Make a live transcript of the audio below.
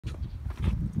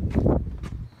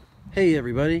Hey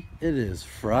everybody, it is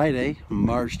Friday,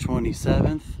 March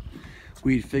 27th.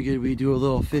 We figured we'd do a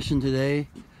little fishing today.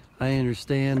 I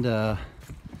understand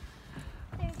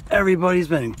everybody's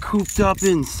been cooped up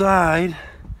inside,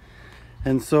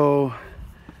 and so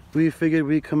we figured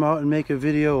we'd come out and make a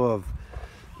video of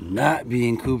not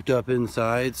being cooped up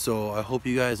inside. So I hope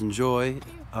you guys enjoy,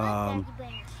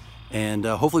 and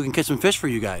hopefully we can catch some fish for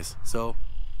you guys. So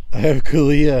I have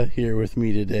Kaliyah here with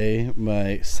me today,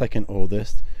 my second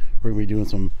oldest. We're gonna be doing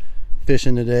some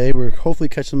fishing today. We're hopefully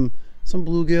catch some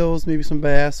bluegills, maybe some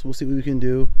bass. We'll see what we can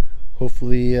do.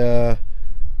 Hopefully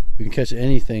we can catch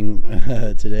anything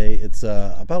today. It's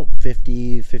about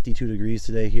 52 degrees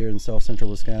today here in south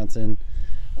central Wisconsin.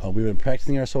 We've been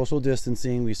practicing our social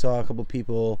distancing. We saw a couple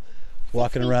people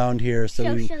walking around here,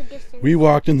 so we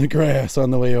walked in the grass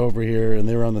on the way over here, and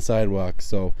they were on the sidewalk.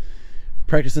 So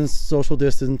practicing social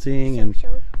distancing, and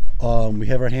we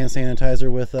have our hand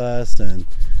sanitizer with us, and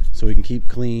so we can keep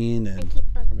clean. And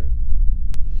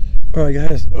all right,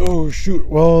 guys. Oh shoot!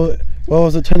 While I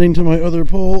was attending to my other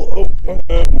pole,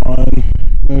 that one,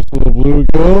 nice little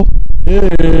bluegill.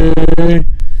 Hey,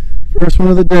 first one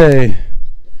of the day.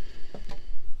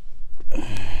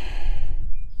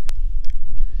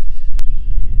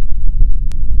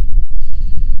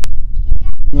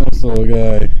 Nice little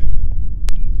guy.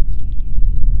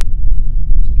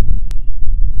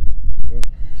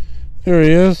 There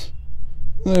he is.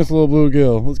 Nice little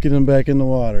bluegill. Let's get him back in the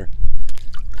water.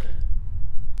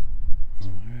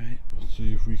 Alright, let's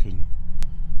see if we can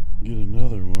get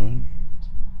another one.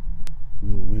 A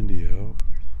little windy out.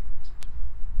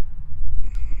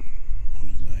 What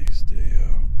a nice day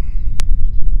out.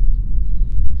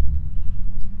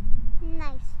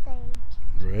 Nice day.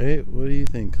 Right? What do you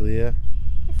think, Kaliyah?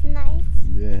 It's nice.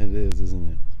 Yeah, it is, isn't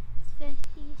it? It's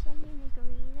 50-something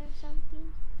degrees or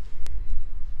something.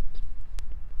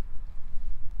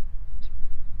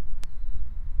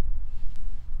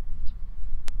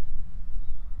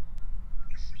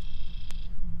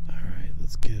 Alright,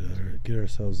 let's get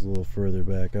ourselves a little further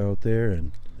back out there,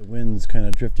 and the wind's kind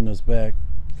of drifting us back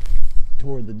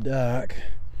toward the dock.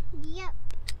 Yep.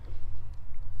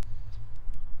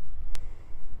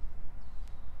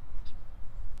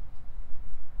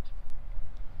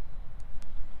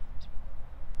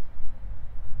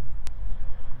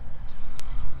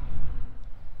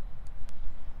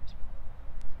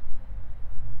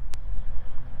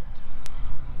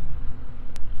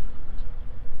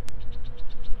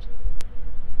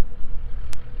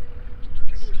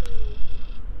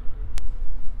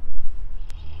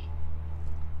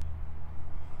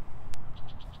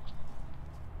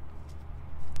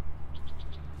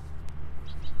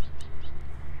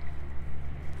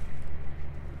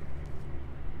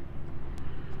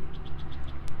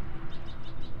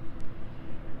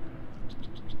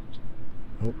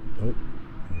 Oh,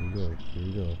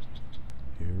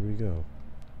 here we go.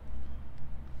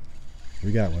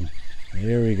 We got one.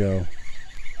 There we go.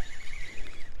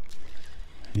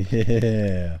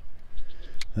 Yeah.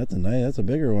 That's a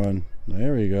bigger one.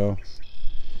 There we go.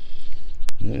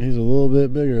 Yeah, he's a little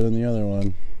bit bigger than the other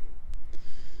one.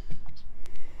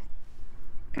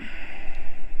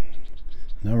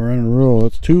 Now we're on a roll.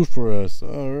 That's two for us.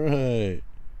 All right.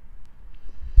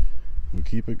 We'll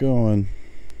keep it going.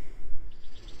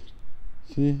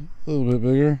 See, a little bit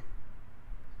bigger.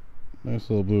 Nice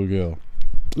little bluegill.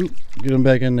 Oop, get him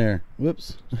back in there.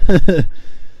 Whoops. A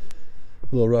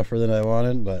little rougher than I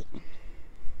wanted, but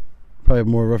probably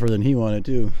more rougher than he wanted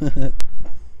too.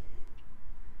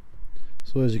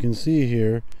 So as you can see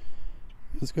here,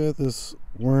 it's got this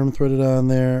worm threaded on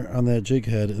there on that jig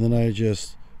head, and then I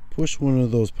just push one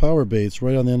of those power baits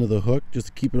right on the end of the hook just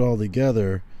to keep it all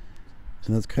together.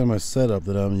 And that's kind of my setup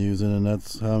that I'm using, and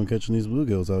that's how I'm catching these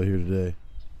bluegills out here today.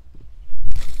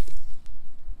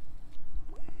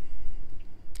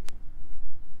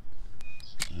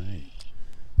 Alright,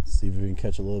 let's see if we can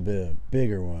catch a little bit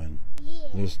bigger one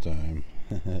this time.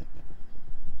 I'm gonna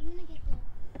get the...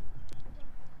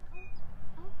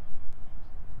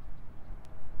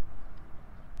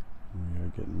 We are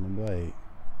getting the bite.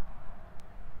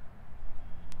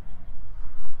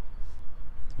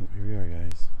 Oh, here we are,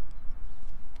 guys.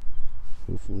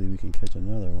 Hopefully we can catch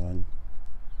another one.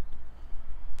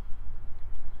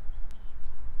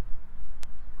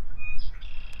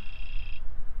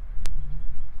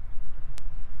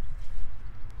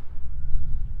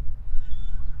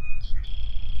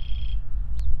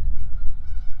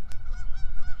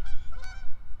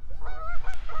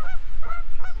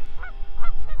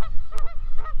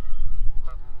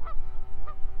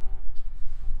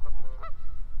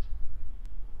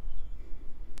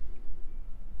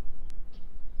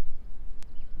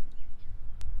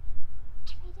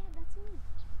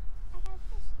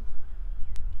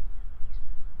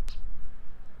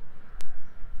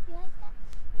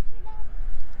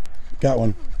 Got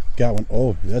one. Got one.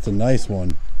 Oh, that's a nice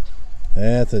one.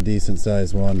 That's a decent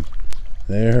sized one.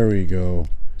 There we go.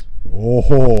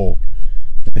 Oh,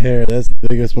 there. That's the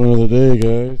biggest one of the day,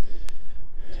 guys.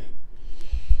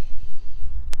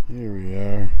 Here we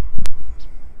are.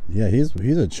 Yeah, he's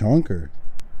a chunker.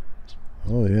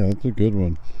 Oh yeah, that's a good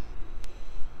one.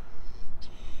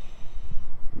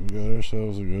 We got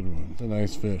ourselves a good one. It's a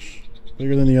nice fish.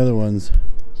 Bigger than the other ones.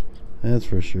 That's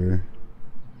for sure.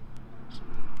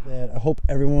 I hope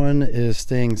everyone is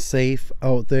staying safe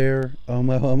out there. I'm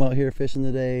out here fishing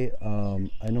today.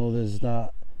 I know there's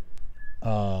not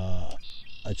a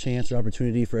chance or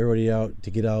opportunity for everybody out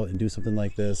to get out and do something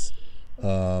like this.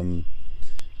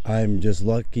 I'm just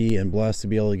lucky and blessed to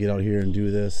be able to get out here and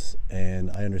do this, and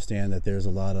I understand that there's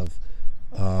a lot of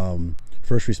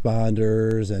first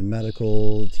responders and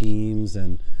medical teams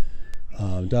and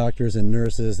doctors and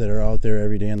nurses that are out there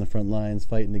every day on the front lines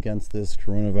fighting against this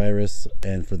coronavirus,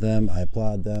 and for them, I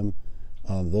applaud them.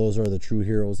 Those are the true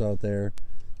heroes out there,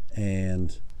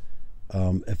 and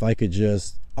if I could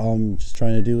just, all I'm just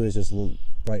trying to do is just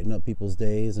brighten up people's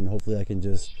days, and hopefully I can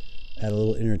just add a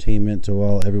little entertainment to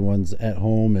while everyone's at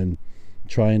home and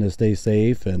trying to stay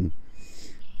safe, and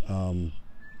I'm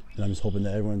just hoping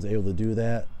that everyone's able to do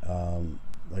that.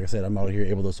 Like I said, I'm out here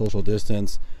able to social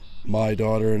distance. My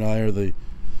daughter and I are the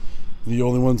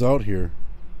only ones out here.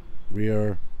 We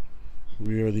are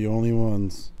the only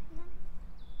ones.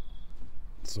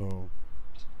 So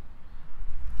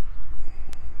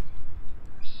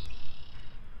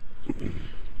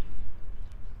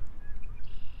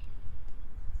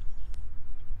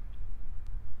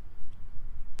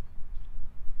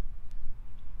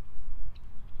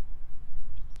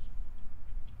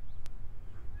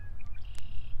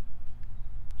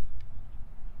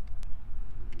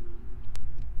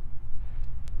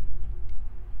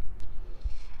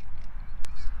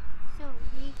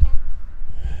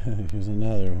here's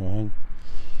another one.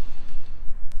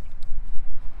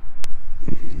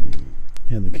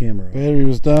 Yeah, the camera. Battery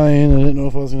was dying. I didn't know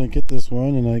if I was going to get this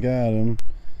one, and I got him.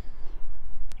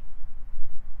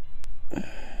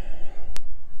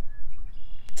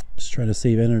 Just try to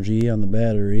save energy on the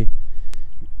battery.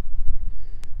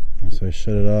 So I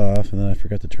shut it off, and then I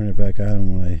forgot to turn it back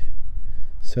on when I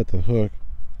set the hook.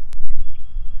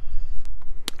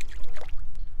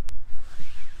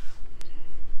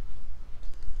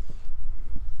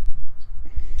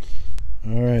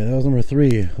 Alright, that was number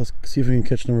 3. Let's see if we can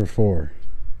catch number 4.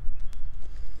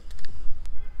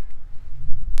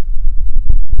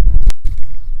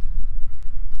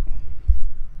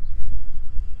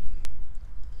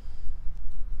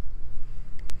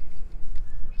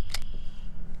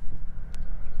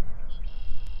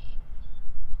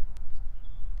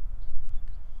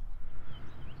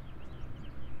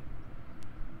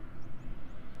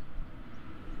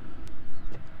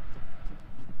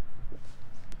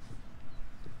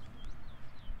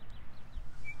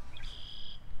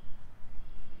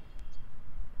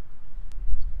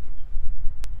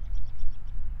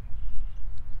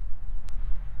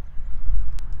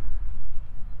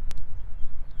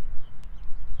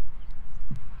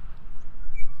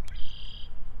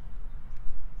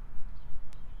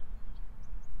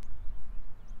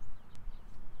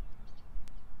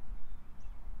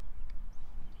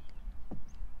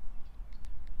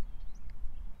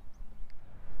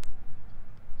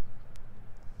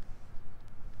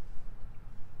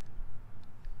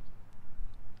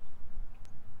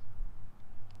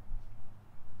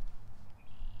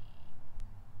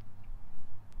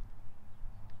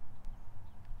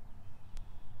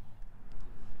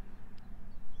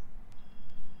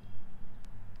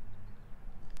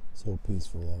 So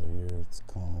peaceful out here, it's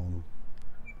calm.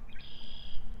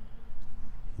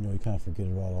 You know, you kind of forget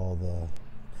about all the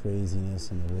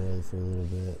craziness in the world for a little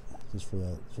bit, just for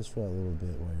that little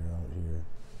bit while you're out here.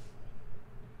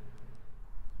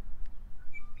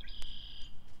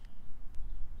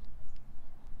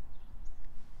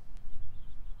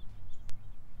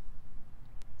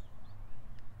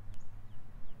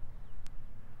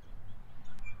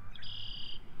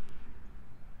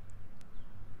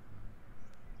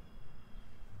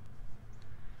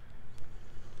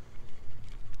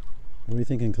 What are you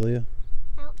thinking, Kaliyah?